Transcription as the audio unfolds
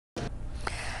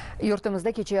Yurtimizda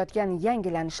kechayotgan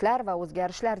yangilanishlar va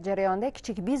o'zgarishlar jarayonida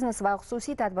kichik biznes va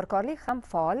xususiy tadbirkorlik ham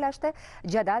faollashdi,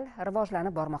 jadal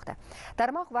rivojlanib bormoqda.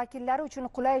 Tarmoq vakillari uchun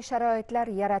qulay sharoitlar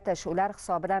yaratish, ular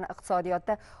hisobidan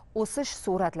iqtisodiyotda o'sish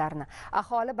sur'atlarini,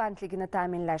 aholi bandligini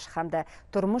ta'minlash hamda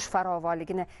turmush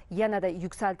farovonligini yanada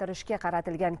yuksaltirishga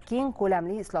qaratilgan keng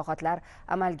ko'lamli islohotlar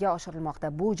amalga oshirilmoqda.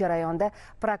 Bu jarayonda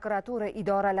prokuratura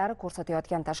idoralari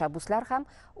ko'rsatayotgan tashabbuslar ham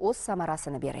o'z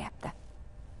samarasini beryapti.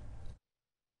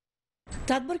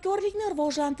 Tadbirkorlikni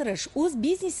rivojlantirish, o'z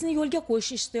biznesini yo'lga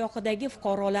qo'yish ishtiyoqidagi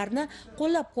fuqarolarni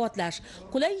qo'llab-quvvatlash,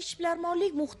 qulay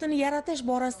ishbilarmonlik muhitini yaratish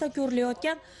borasida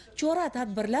ko'rilayotgan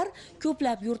chora-tadbirlar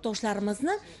ko'plab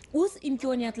yurtdoshlarimizni o'z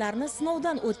imkoniyatlarini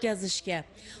sinovdan o'tkazishga,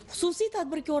 xususiy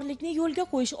tadbirkorlikni yo'lga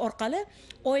qo'yish orqali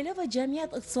oila va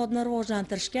jamiyat iqtisodini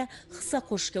rivojlantirishga hissa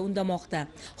qo'shishga undamoqda.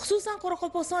 Xususan,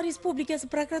 Qoraqalpog'iston Respublikasi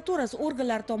prokuraturasi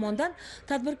organlari tomonidan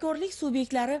tadbirkorlik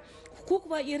subyektlari huquq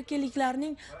va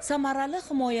erkinliklarining samarali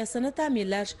himoyasini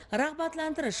ta'minlash,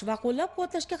 rag'batlantirish va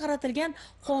qo'llab-quvvatlashga qaratilgan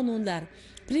qonunlar,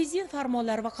 prezident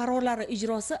farmonlari va qarorlari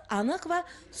ijrosi aniq va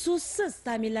so'zsiz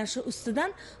ta'minlanishi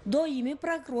ustidan doimiy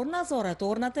prokuror nazorati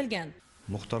o'rnatilgan.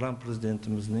 Muhtaram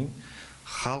prezidentimizning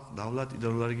xalq davlat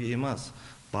idoralariga emas,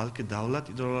 balki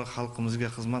davlat idoralari xalqimizga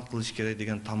xizmat qilish kerak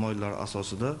degan tamoyillar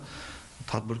asosida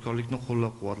tadbirkorlikni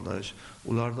qo'llab-quvvatlash,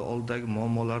 ularda oldidagi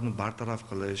muammolarni bartaraf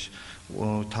qilish,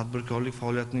 tadbirkorlik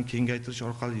faoliyatini kengaytirish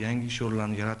orqali yangi ish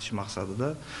o'rinlarini yaratish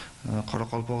maqsadida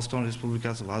Qoraqalpog'iston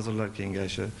Respublikasi Vazirlar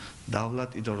Kengashi,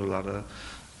 davlat idoralari,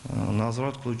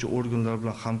 nazorat qiluvchi organlar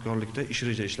bilan hamkorlikda ish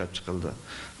reja ishlab chiqildi.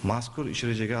 Mazkur ish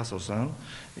rejaga asosan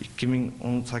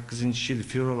 2018-yil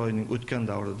fevral oyining o'tgan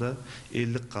davrida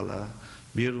Ellikqal'a,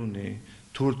 Beruniy,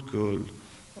 To'rtko'l,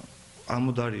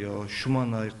 Amudaryo,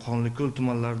 Shumanay, Qonliko'l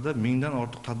tumanlarida 1000 dan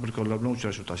ortiq tadbirkorlar bilan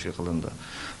uchrashuv tashkil qilindi.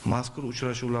 Mazkur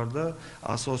uchrashuvlarda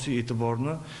asosiy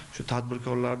e'tiborni shu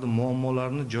tadbirkorlarning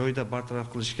muammolarini joyida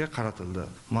bartaraf qilishga qaratildi.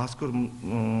 Mazkur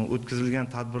o'tkazilgan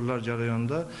tadbirlar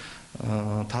jarayonida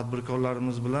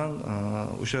tadbirkorlarimiz bilan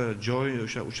o'sha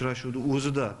uchrashuvda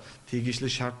o'zida tegishli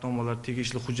shartnomalar,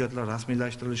 tegishli hujjatlar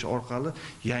rasmiylashtirilishi orqali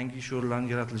yangi ish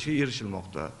o'rinlarining yaratilishiga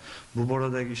erishilmoqda. Bu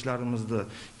boradagi ishlarimizni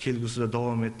kelgusida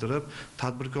davom ettirib,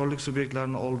 tadbirkorlik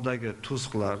subyektlarining oldidagi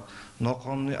to'siqlar,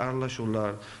 noqonuniy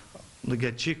aralashuvlar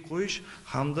chek qo'yish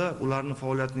hamda ularning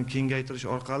faoliyatini kengaytirish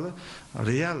orqali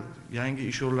real yangi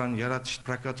ish o'rinlarini yaratish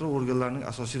prokuratura organlarining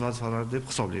asosiy vazifalari deb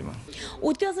hisoblayman.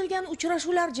 O'tkazilgan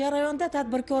uchrashuvlar jarayonida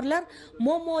tadbirkorlar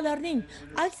muammolarining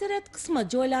aksariyat qismi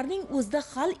joylarning o'zida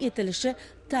hal etilishi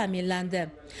ta'minlandi.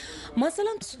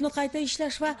 Masalan, sutni qayta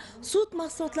ishlash va sut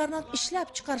mahsulotlarini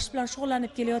ishlab chiqarish bilan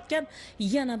shug'ullanib kelayotgan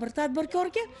yana bir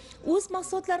tadbirkorga o'z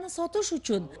mahsulotlarini sotish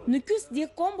uchun Nukus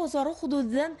dehqon bozori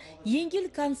hududidan yengil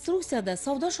konstruksiyada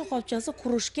savdo shoxobchasi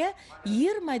qurishga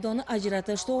yer maydoni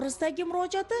ajratish to'g'risidagi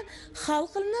murojaati hal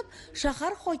qilinib,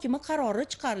 shahar hokimi qarori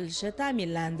chiqarilishi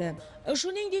ta'minlandi.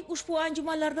 Shuningdek, ushbu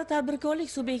anjumanlarda tadbirkorlik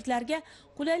subyektlariga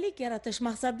qulaylik yaratish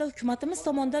maqsadida hukumatimiz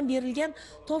tomonidan berilgan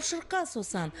topshiriqqa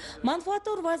asosan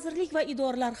manfaatdor vazirlik va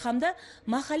idoralar hamda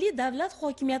mahalliy davlat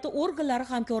hokimiyati organlari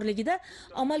hamkorligida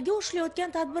amalga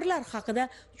oshirilayotgan tadbirlar haqida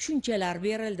tushunchalar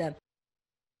berildi.